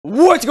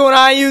What's going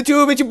on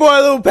YouTube? It's your boy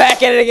Lou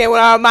back at it again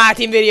with our My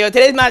Team video.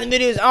 Today's My Team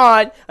video is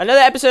on another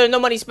episode of No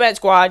Money Spent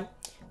Squad.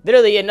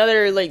 Literally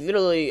another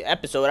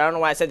episode. I don't know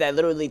why I said that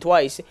literally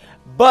twice.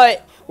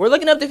 But we're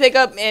looking up to pick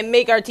up and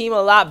make our team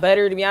a lot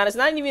better, to be honest.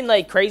 Not even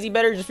like crazy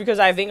better, just because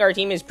I think our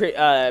team is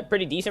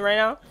pretty decent right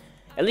now.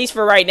 At least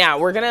for right now.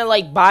 We're gonna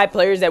like buy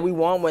players that we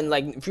want when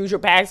like future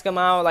packs come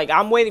out. Like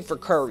I'm waiting for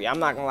Curry. I'm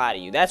not gonna lie to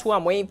you. That's who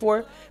I'm waiting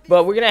for.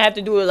 But we're gonna have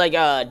to do like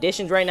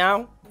additions right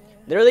now.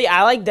 Literally,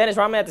 I like Dennis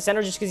Rodman at the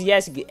center just because he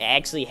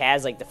actually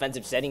has like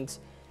defensive settings.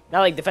 Not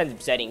like defensive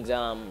settings.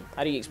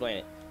 How do you explain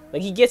it?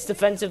 Like he gets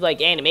defensive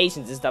like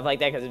animations and stuff like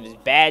that because of his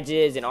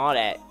badges and all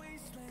that.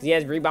 Because he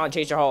has rebound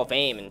chaser Hall of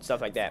Fame and stuff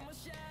like that.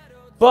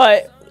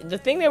 But the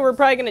thing that we're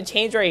probably gonna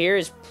change right here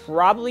is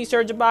probably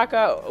Serge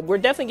Ibaka. We're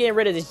definitely getting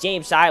rid of this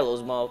James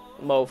Silos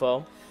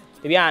mofo,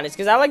 to be honest,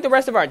 because I like the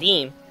rest of our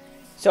team.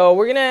 So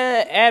we're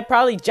gonna add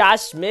probably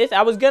Josh Smith.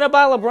 I was gonna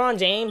buy LeBron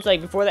James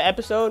like before the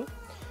episode.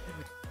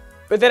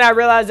 But then I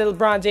realized that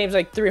LeBron James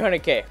like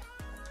 300K.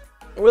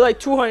 We're like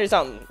 200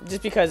 something.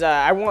 Just because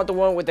I want the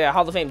one with the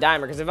Hall of Fame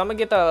dimer. Because if I'm going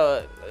to get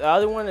the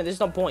other one, there's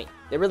no point.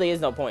 There really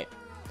is no point.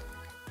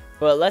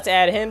 But let's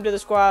add him to the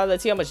squad.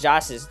 Let's see how much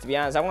Josh is, to be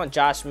honest. I want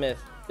Josh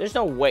Smith. There's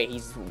no way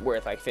he's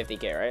worth like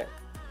 50K, right?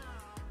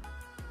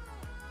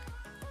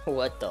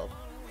 What the?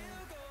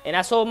 And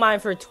I sold mine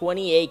for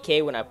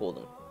 28K when I pulled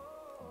him.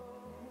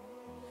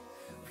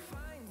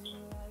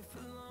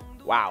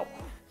 Wow.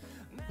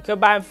 You could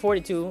buy him for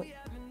 42.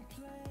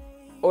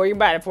 Or you can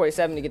buy it at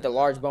 47 to get the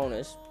large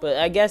bonus. But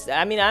I guess,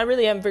 I mean, I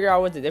really haven't figured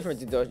out what the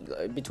difference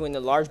is between the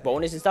large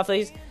bonus and stuff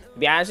like this, to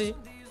be honest with you.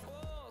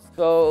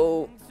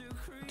 So,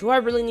 do I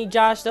really need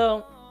Josh,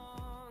 though?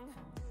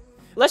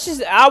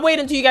 I'll wait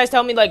until you guys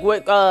tell me, like,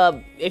 what,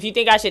 if you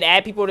think I should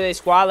add people to this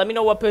squad. Let me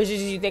know what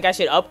positions you think I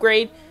should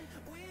upgrade.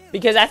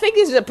 Because I think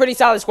this is a pretty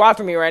solid squad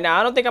for me right now.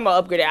 I don't think I'm going to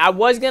upgrade it. I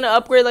was going to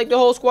upgrade, like, the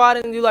whole squad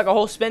and do, like, a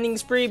whole spending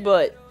spree,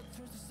 but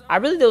I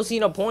really don't see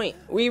no point.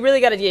 We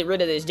really got to get rid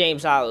of this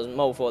James Silos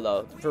mofo,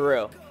 though, for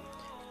real.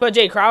 But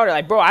Jay Crowder,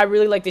 like, bro, I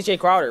really like this Jay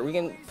Crowder. We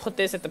can put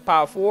this at the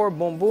power 4,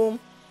 boom,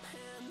 boom.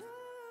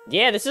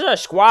 Yeah, this is our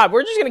squad.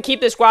 We're just going to keep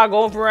this squad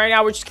going for right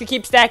now. We're just going to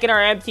keep stacking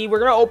our MT. We're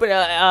going to open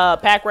a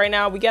pack right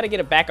now. We got to get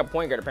a backup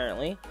point guard,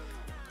 apparently.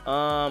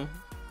 I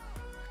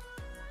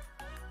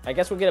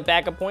guess we'll get a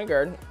backup point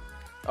guard.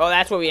 Oh,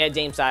 that's what we had,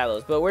 James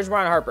Silos. But where's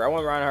Ron Harper? I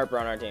want Ron Harper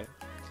on our team.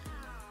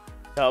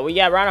 So we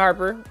got Ron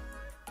Harper.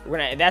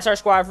 That's our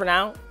squad for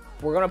now.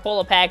 We're gonna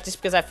pull a pack just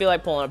because I feel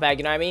like pulling a pack,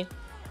 you know what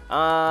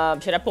I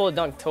mean? Should I pull a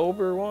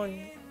Dunktober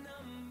one?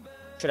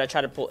 Should I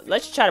try to pull?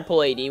 Let's try to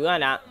pull AD. Why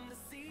not?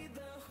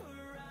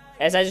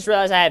 As I just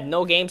realized I have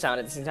no game sound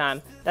at the same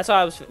time. That's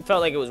why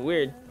felt like it was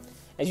weird.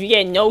 As we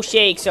get no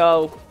shake,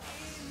 so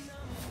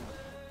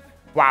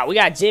wow, we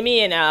got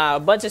Jimmy and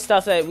a bunch of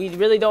stuff that we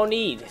really don't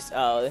need.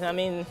 So I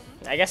mean,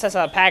 I guess that's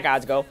how pack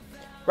odds go.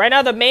 Right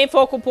now, the main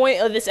focal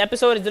point of this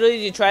episode is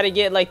literally to try to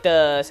get like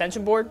the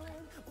Ascension board.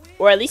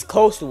 Or at least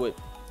close to it.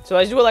 So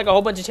I was doing like a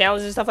whole bunch of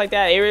challenges and stuff like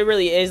that. It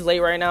really is late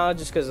right now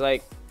just because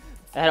like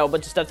I had a whole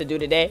bunch of stuff to do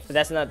today. But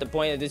that's not the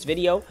point of this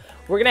video.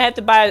 We're going to have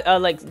to buy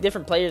like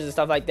different players and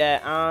stuff like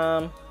that.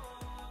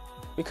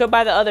 We could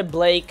buy the other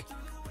Blake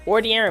or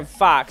De'Aaron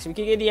Fox. We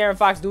could get De'Aaron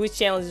Fox, do his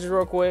challenges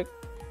real quick.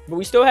 But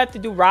we still have to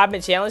do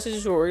Rodman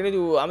challenges. So we're going to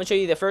do, I'm going to show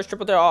you the first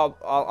triple threat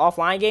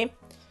offline game.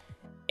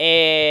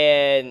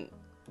 And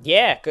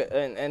yeah,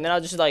 and then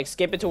I'll just like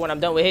skip it to when I'm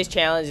done with his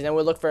challenge, and then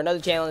we'll look for another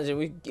challenge, and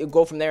we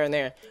go from there and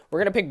there. We're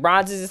gonna pick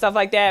bronzes and stuff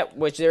like that,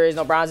 which there is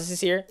no bronzes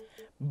this year,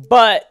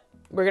 but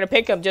we're gonna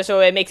pick them just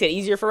so it makes it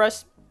easier for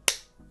us.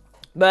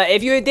 But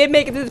if you did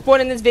make it to this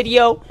point in this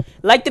video,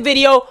 like the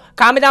video,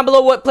 comment down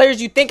below what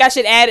players you think I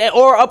should add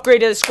or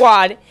upgrade to the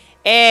squad,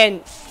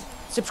 and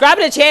subscribe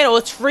to the channel.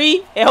 It's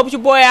free. It helps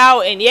your boy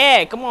out, and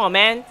yeah, come on,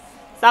 man,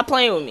 stop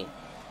playing with me.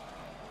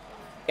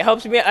 It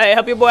helps me.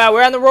 Help your boy out.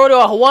 We're on the road to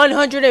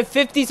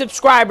 150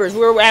 subscribers.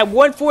 We're at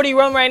 140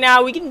 run right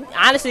now. We can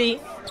honestly,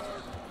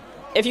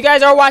 if you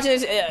guys are watching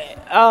this,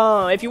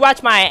 if you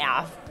watch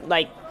my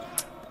like,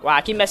 wow,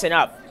 I keep messing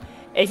up.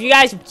 If you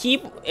guys,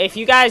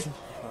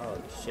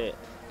 oh shit.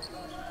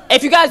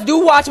 If you guys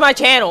do watch my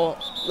channel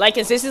like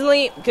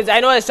consistently, because I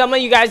know that some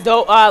of you guys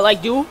don't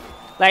do.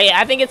 Like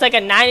I think it's like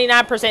a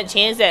 99%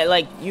 chance that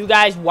like you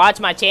guys watch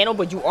my channel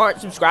but you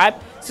aren't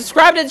subscribed.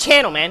 Subscribe to the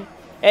channel, man.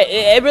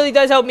 It really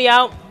does help me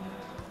out.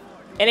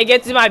 And it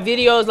gets my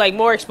videos like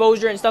more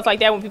exposure and stuff like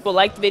that when people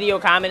like the video,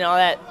 comment, and all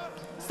that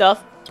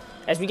stuff.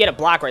 As we get a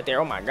block right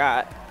there. Oh my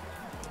god.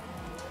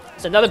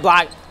 It's another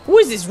block. Who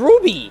is this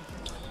Ruby?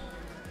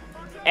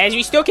 As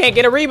we still can't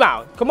get a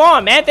rebound. Come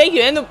on, man. Thank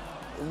you. And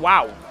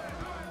wow.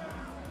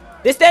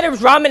 This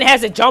Dennis Rodman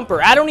has a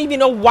jumper. I don't even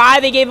know why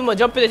they gave him a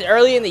jumper this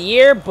early in the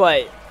year.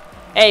 But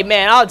hey,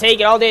 man, I'll take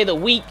it all day of the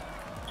week.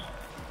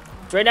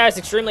 Right now it's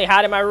extremely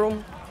hot in my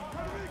room.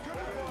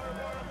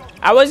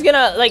 I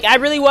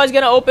really was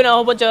gonna open a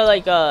whole bunch of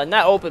like,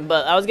 not open,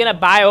 but I was gonna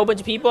buy a whole bunch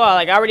of people.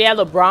 I already had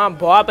LeBron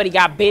bought, but he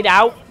got bid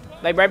out,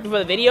 like right before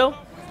the video,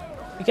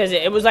 because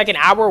it was like an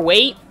hour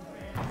wait,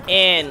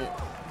 and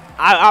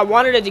I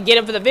wanted to get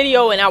him for the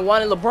video, and I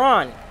wanted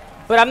LeBron,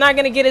 But I'm not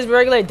going to get his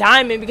regular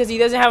diamond because he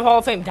doesn't have Hall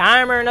of Fame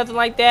diamond or nothing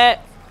like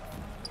that.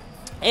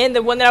 And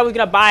the one that I was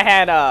going to buy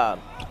had,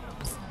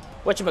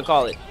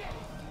 whatchamacallit? It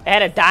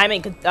had a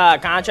diamond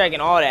contract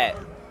and all that.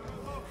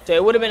 So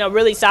it would have been a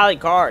really solid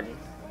card.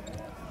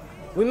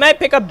 We might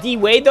pick up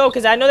D-Wade, though,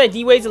 because I know that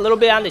D-Wade's a little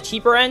bit on the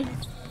cheaper end.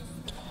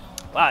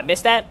 Wow, I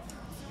missed that.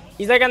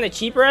 He's, like, on the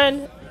cheaper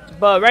end.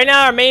 But right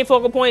now, our main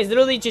focal point is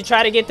literally to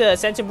try to get the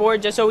Ascension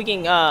board just so we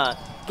can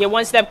get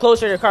one step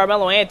closer to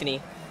Carmelo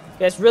Anthony.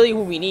 That's really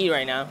who we need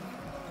right now.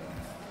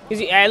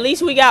 Because at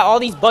least we got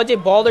all these budget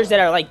ballers that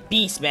are, like,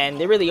 beasts, man.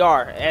 They really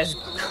are. As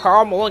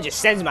Karl Malone just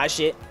sends my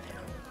shit.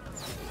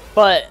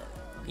 But...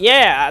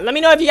 yeah, let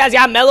me know if you guys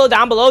got Melo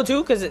down below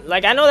too, because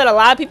like I know that a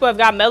lot of people have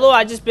got Melo.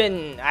 I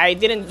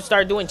didn't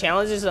start doing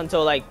challenges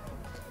until like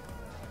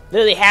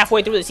literally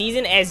halfway through the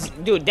season. As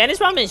dude, Dennis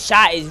Rodman's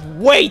shot is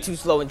way too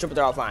slow in triple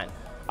threat offline.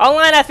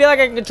 Online, I feel like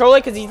I can control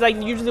it because he's like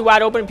usually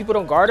wide open and people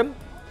don't guard him.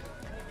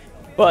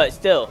 But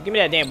still, give me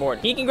that damn board.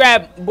 He can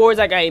grab boards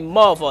like a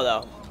motherfucker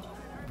though.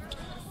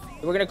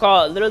 We're gonna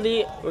call it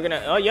literally. We're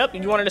gonna. Oh, yep.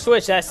 You wanted to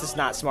switch. That's just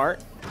not smart.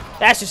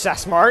 That's just not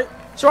smart.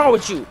 What's wrong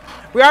with you?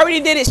 We already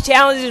did his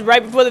challenges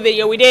right before the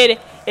video. We did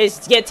is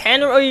to get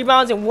 10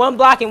 rebounds and 1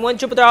 block in 1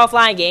 triple threat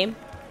offline game.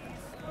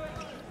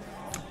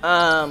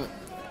 And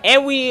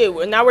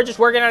now we're just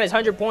working on his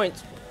 100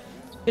 points.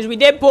 Because we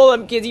did pull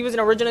him because he was an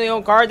originally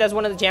owned card. That's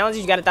one of the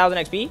challenges. You got 1,000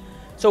 XP.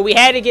 So we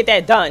had to get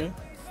that done.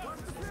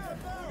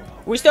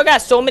 We still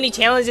got so many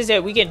challenges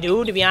that we can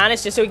do, to be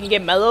honest, just so we can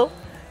get Melo.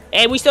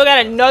 And we still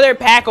got another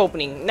pack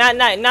opening. Not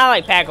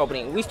like pack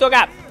opening. We still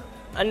got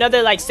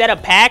another like set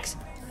of packs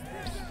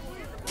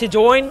to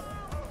join.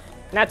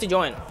 Not to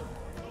join.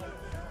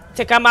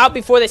 To come out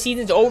before the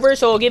season's over,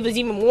 so it'll give us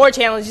even more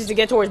challenges to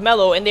get towards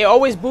Melo, and they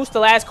always boost the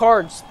last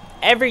cards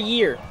every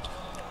year.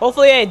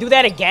 Hopefully they do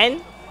that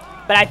again,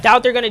 but I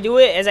doubt they're going to do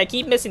it as I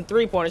keep missing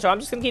 3-pointers, so I'm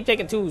just going to keep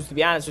taking 2s, to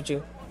be honest with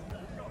you.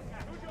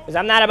 Because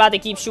I'm not about to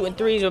keep shooting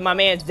 3s with my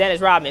man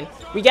Dennis Rodman.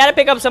 We got to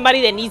pick up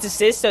somebody that needs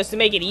assists just to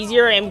make it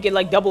easier and we can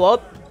like double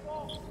up.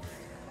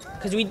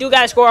 Because we do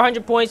got to score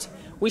 100 points.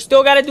 We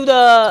still got to do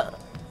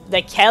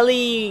the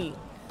Kelly...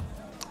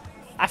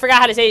 I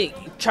forgot how to say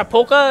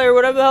Trapoka or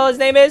whatever the hell his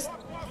name is.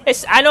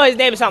 I know his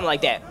name is something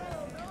like that.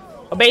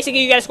 But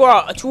basically, you got to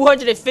score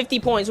 250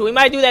 points. So we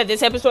might do that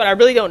this episode. I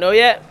really don't know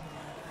yet.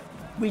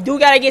 We do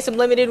got to get some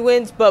limited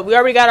wins, but we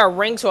already got our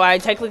ring, so I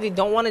technically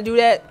don't want to do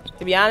that,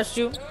 to be honest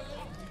with you.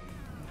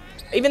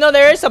 Even though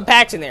there is some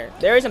packs in there.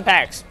 There is some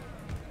packs.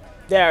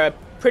 They are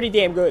pretty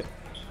damn good.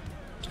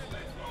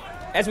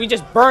 As we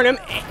just burn him.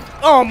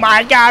 Oh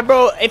my god,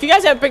 bro. If you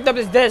guys haven't picked up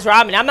this Dennis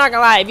Rodman, I'm not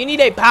going to lie. If you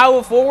need a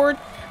power forward...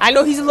 I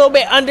know he's a little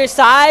bit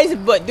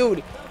undersized, but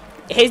dude,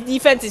 his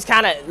defense is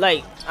kind of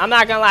like, I'm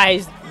not gonna lie,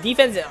 his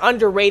defense is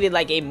underrated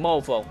like a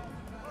mofo.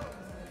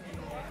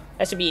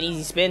 That should be an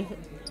easy spin.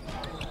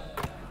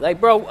 Like,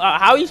 bro,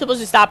 how are you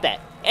supposed to stop that?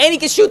 And he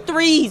can shoot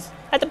 3s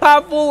at the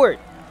power forward.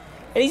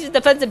 And he's a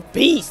defensive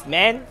beast,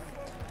 man.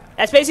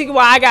 That's basically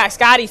why I got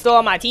Scotty still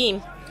on my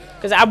team.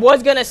 Because I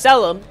was gonna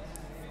sell him.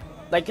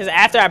 Like, because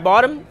after I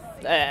bought him,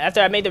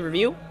 after I made the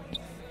review.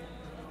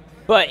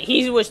 But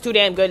he was too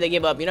damn good to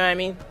give up, you know what I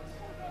mean?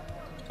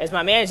 As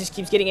my man just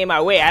keeps getting in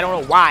my way. I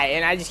don't know why.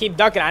 And I just keep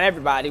ducking on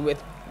everybody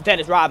with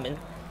Dennis Rodman.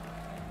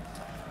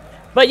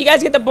 But you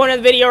guys get the point of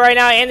the video right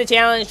now and the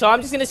challenge. So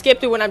I'm just going to skip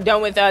through when I'm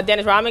done with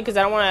Dennis Rodman. Because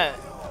I don't want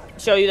to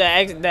show you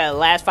the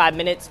last 5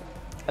 minutes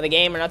of the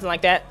game or nothing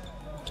like that.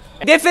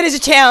 I did finish the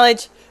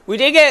challenge. We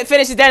did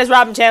finish the Dennis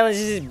Rodman challenge.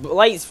 This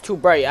light's too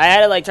bright. I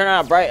had to like turn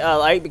on a bright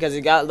light because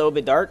it got a little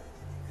bit dark.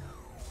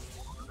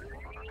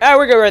 Alright,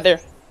 we're good right there.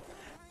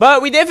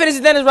 But we did finish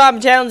the Dennis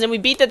Rodman challenge and we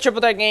beat the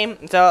triple threat game.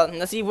 So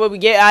let's see what we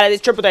get out of this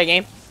triple threat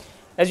game.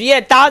 As we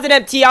get 1,000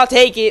 MT, I'll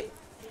take it.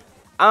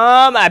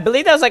 I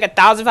believe that was like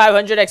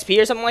 1,500 XP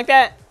or something like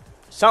that.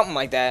 Something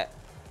like that.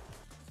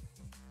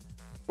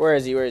 Where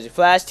is he? Where is he?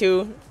 Flash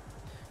 2.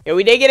 Yeah,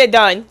 we did get it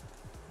done.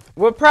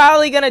 We're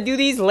probably going to do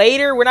these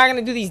later. We're not going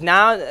to do these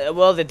now.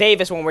 Well, the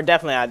Davis one we're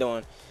definitely not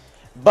doing.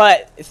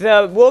 But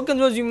the Wilkins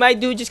ones we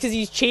might do just because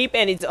he's cheap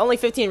and it's only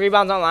 15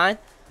 rebounds online.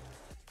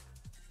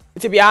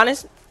 To be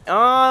honest.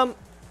 We're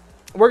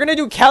gonna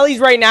do Kelly's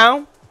right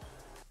now.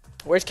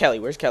 Where's Kelly?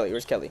 Where's Kelly?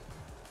 Where's Kelly?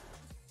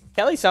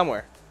 Kelly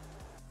somewhere.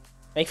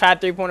 Make 5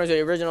 3-pointers with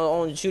the original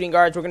own shooting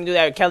guards. We're gonna do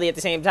that with Kelly at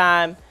the same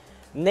time.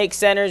 Nick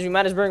centers. We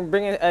might as well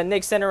bring a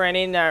Nick center right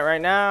in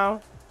right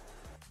now.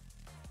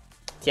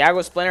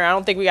 Tiago Splinter. I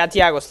don't think we got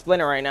Tiago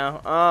Splinter right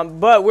now.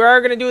 But we are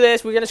gonna do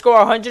this. We're gonna score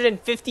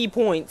 150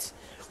 points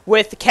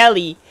with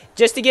Kelly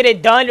just to get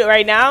it done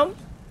right now.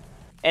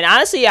 And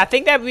honestly, I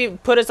think that we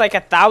put us like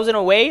 1,000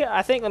 away.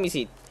 I think. Let me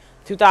see.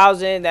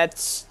 2,000,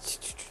 that's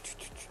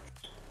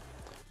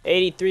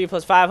 83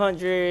 plus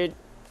 500.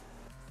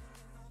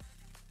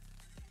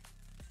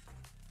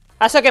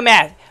 I suck at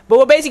math. But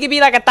we'll basically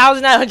be like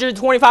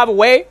 1,925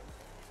 away.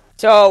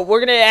 So we're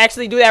going to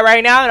actually do that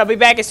right now. And I'll be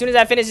back as soon as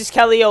I finish this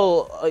Kelly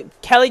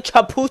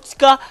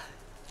Chapuska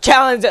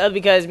challenge.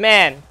 Because,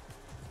 man,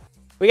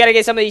 we got to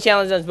get some of these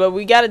challenges done. But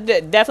we got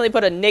to definitely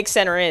put a Nick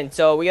center in.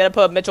 So we got to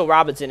put Mitchell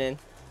Robinson in.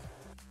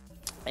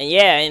 And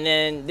yeah, and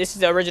then this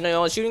is the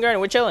original shooting guard,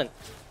 and we're chilling.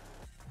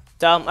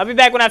 So I'll be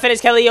back when I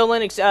finish Kelly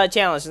Olynyk's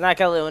challenge. It's not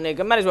Kelly Olynyk.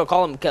 I might as well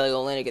call him Kelly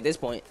Olynyk at this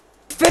point.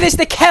 Finish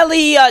the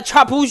Kelly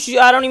Trapush,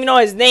 I don't even know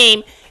his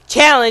name,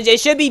 challenge. It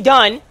should be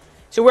done.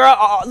 So we're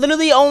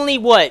literally only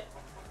what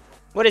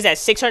is that,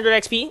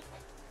 600 XP?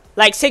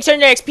 Like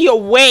 600 XP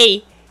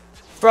away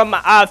from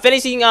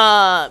finishing,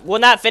 well,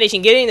 not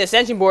finishing, getting the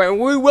Ascension board. And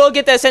we will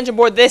get the Ascension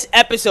board this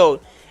episode,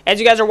 as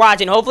you guys are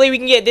watching. Hopefully we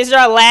can get, this is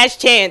our last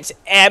chance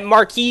at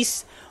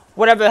Marques,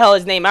 whatever the hell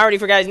his name. I already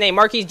forgot his name,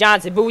 Marques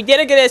Johnson. But we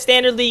did get a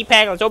standard league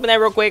pack. Let's open that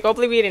real quick.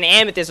 Hopefully we get an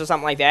amethyst or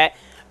something like that.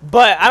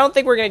 But I don't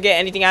think we're going to get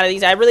anything out of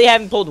these. I really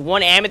haven't pulled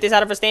one amethyst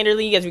out of a standard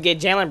league, as we get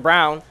Jaylen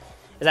Brown.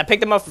 As I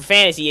picked him up for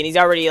fantasy, and he's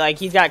already, like,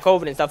 he's got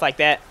COVID and stuff like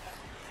that.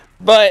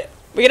 But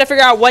we got to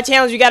figure out what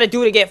challenge we got to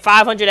do to get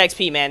 500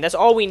 XP, man. That's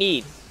all we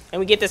need. And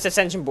we get this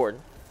Ascension board.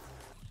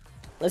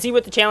 Let's see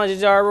what the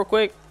challenges are real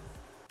quick.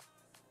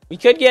 We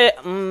could get,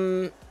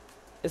 is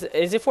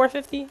it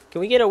 450? Can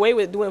we get away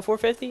with doing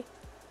 450?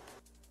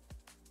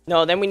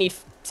 No, then we need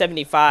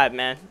 75,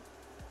 man.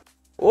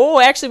 Oh,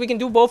 actually, we can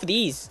do both of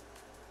these.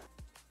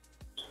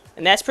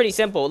 And that's pretty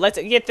simple. Let's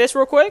get this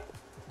real quick.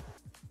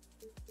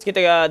 Let's get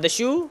the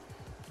shoe.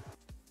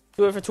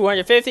 Do it for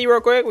 250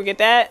 real quick. We get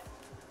that.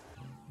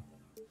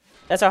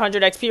 That's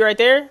 100 XP right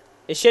there.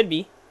 It should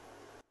be.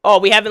 Oh,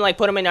 we haven't like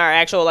put them in our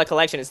actual like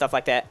collection and stuff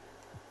like that.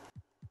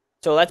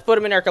 So let's put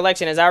them in our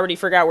collection, as I already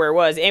forgot where it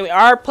was. Anyway,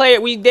 our player,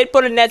 we did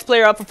put a Nets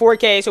player up for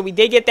 4K, so we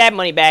did get that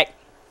money back.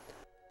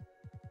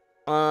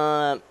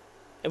 And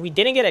we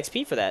didn't get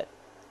XP for that.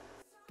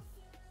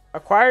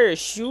 Acquire a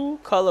shoe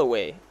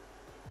colorway.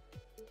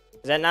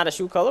 Is that not a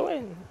shoe colorway?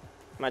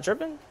 Am I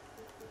tripping?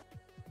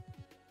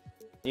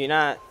 Do you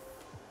not?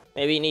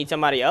 Maybe you need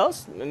somebody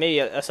else? Maybe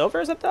a silver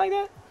or something like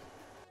that?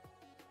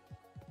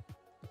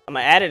 I'm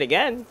gonna add it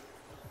again.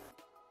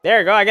 There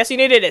we go. I guess you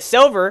needed a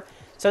silver.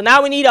 So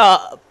now we need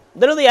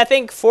literally, I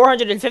think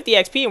 450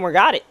 XP, and we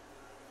got it.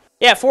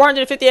 Yeah,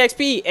 450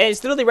 XP, and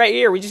it's literally right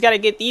here. We just gotta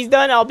get these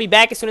done. I'll be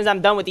back as soon as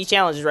I'm done with these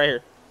challenges right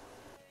here.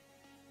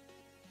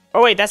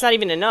 Oh wait, that's not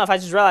even enough. I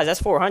just realized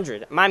that's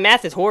 400. My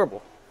math is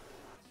horrible.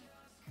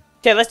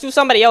 Okay, let's do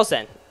somebody else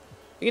then.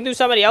 We can do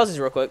somebody else's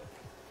real quick.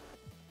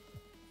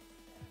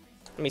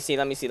 Let me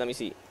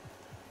see.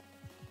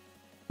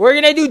 We're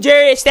gonna do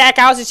Jerry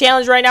Stackhouse's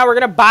challenge right now. We're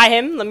gonna buy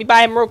him. Let me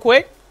buy him real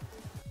quick.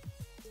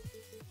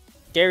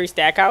 Jerry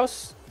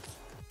Stackhouse.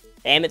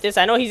 Amethyst.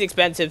 I know he's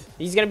expensive.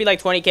 He's gonna be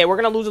like 20K. We're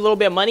gonna lose a little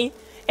bit of money.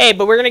 Hey,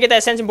 but we're gonna get that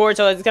Ascension board,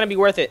 so it's gonna be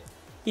worth it.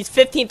 He's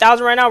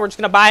 15,000 right now. We're just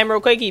gonna buy him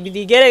real quick. He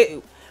get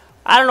it.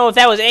 I don't know if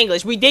that was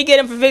English. We did get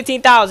him for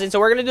 15,000, so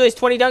we're going to do his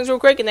 20 dunks real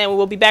quick, and then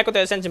we'll be back with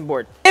the Ascension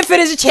board. If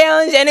it is a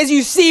challenge, and as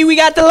you see, we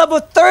got to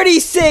level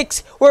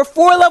 36. We're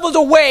 4 levels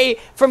away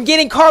from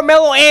getting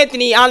Carmelo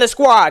Anthony on the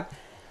squad.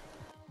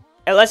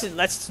 And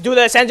let's do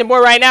the Ascension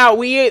board right now.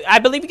 I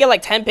believe we get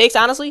like 10 picks,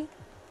 honestly.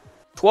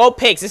 12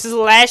 picks. This is the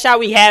last shot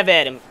we have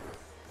at him.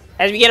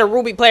 As we get a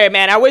Ruby player,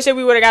 man. I wish that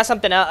we would have got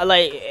something else.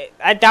 Like,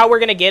 I doubt we're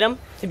going to get him,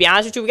 to be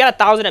honest with you. We got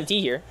 1,000 MT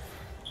here.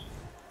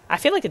 I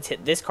feel like it's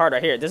this card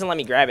right here. It doesn't let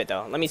me grab it,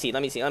 though. Let me see.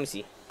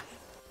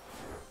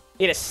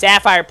 Get a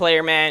Sapphire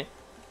player, man.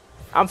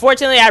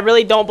 Unfortunately, I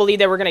really don't believe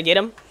that we're going to get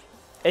him.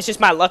 It's just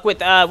my luck with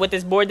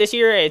this board this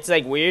year. It's,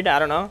 like, weird. I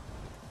don't know.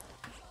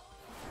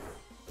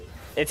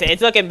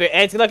 It's looking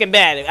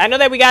bad. I know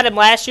that we got him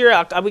last year.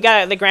 We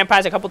got the grand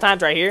prize a couple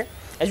times right here.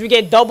 As we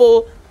get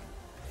double,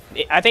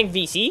 I think,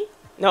 VC?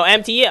 No,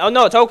 MT. Oh,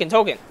 no,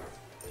 token.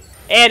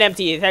 And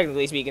MT,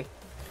 technically speaking.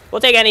 We'll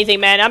take anything,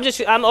 man.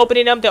 I'm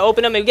opening them to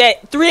open them and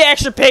get 3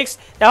 extra picks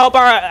to help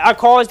our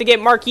cause to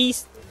get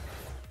Marques.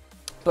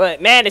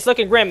 But, man, it's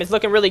looking grim. It's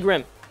looking really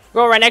grim.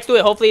 Going right next to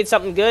it. Hopefully it's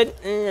something good.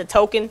 A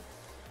token.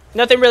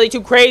 Nothing really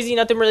too crazy.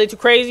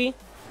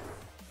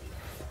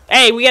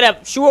 Hey, we get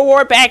a shoe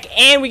award back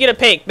and we get a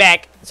pick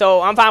back.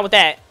 So, I'm fine with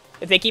that.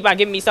 If they keep on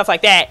giving me stuff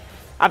like that.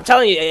 I'm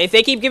telling you, if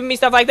they keep giving me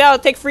stuff like that, I'll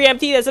take free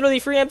MT. That's literally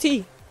free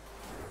MT.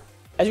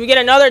 As we get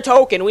another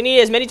token. We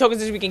need as many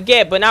tokens as we can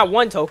get, but not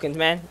 1 token,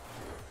 man.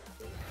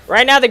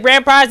 Right now, the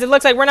grand prize, it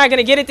looks like we're not going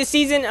to get it this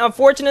season,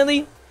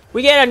 unfortunately.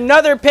 We get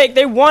another pick.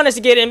 They want us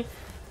to get him.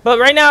 But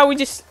right now,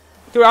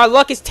 our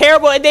luck is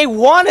terrible, and they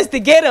want us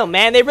to get him,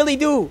 man. They really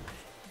do.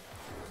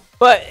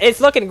 But it's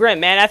looking grim,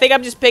 man. I think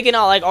I'm just picking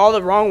out, like, all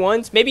the wrong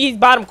ones. Maybe he's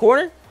bottom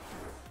corner.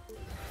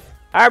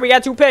 All right, we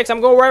got 2 picks. I'm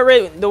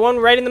going the one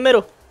right in the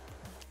middle,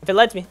 if it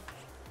lets me.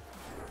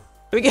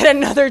 We get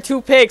another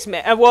 2 picks,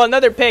 man. Well,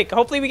 another pick.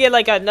 Hopefully, we get,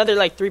 like, another,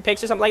 like, 3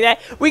 picks or something like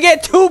that. We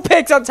get 2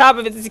 picks on top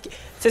of it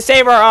to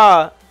save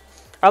our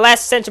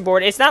last Ascension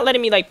board. It's not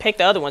letting me, like, pick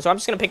the other one, so I'm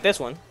just going to pick this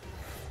one.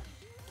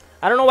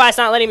 I don't know why it's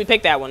not letting me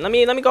pick that one. Let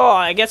me go.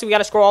 I guess we got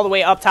to scroll all the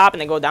way up top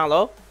and then go down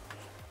low.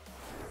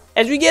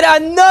 As we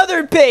get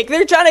another pick.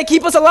 They're trying to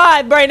keep us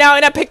alive right now,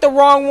 and I picked the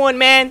wrong one,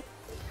 man.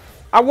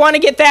 I want to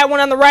get that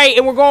one on the right,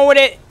 and we're going with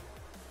it.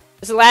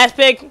 This is the last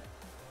pick.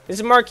 This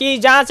is Marques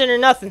Johnson or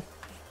nothing.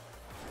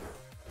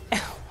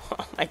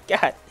 Oh, my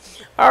God.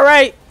 All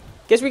right.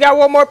 Guess we got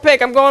 1 more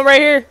pick. I'm going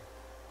right here.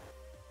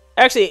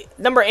 Actually,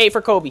 number 8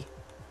 for Kobe.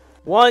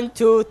 1,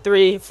 2,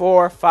 3,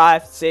 4,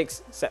 5,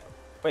 6, 7.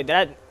 Wait,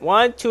 that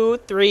 1, 2,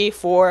 3,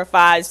 4,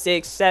 5,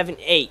 6, 7,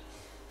 8.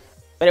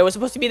 But it was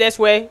supposed to be this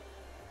way.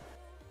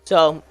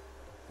 So,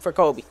 for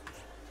Kobe.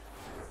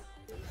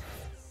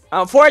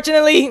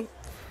 Unfortunately,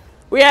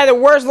 we had the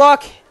worst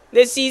luck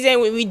this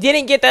season. We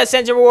didn't get the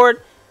Ascension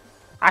reward.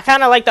 I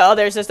kind of like the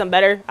other system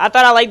better. I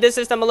thought I liked this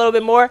system a little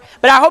bit more.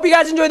 But I hope you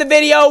guys enjoyed the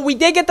video. We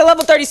did get to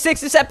level 36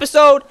 this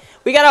episode.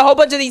 We got a whole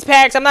bunch of these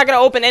packs. I'm not going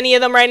to open any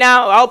of them right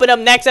now. I'll open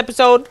them next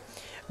episode.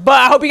 But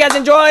I hope you guys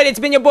enjoyed. It's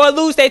been your boy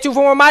Lou. Stay tuned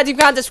for more My Team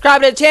content.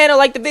 Subscribe to the channel.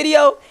 Like the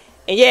video.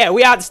 And yeah,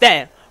 we out to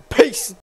stand. Peace.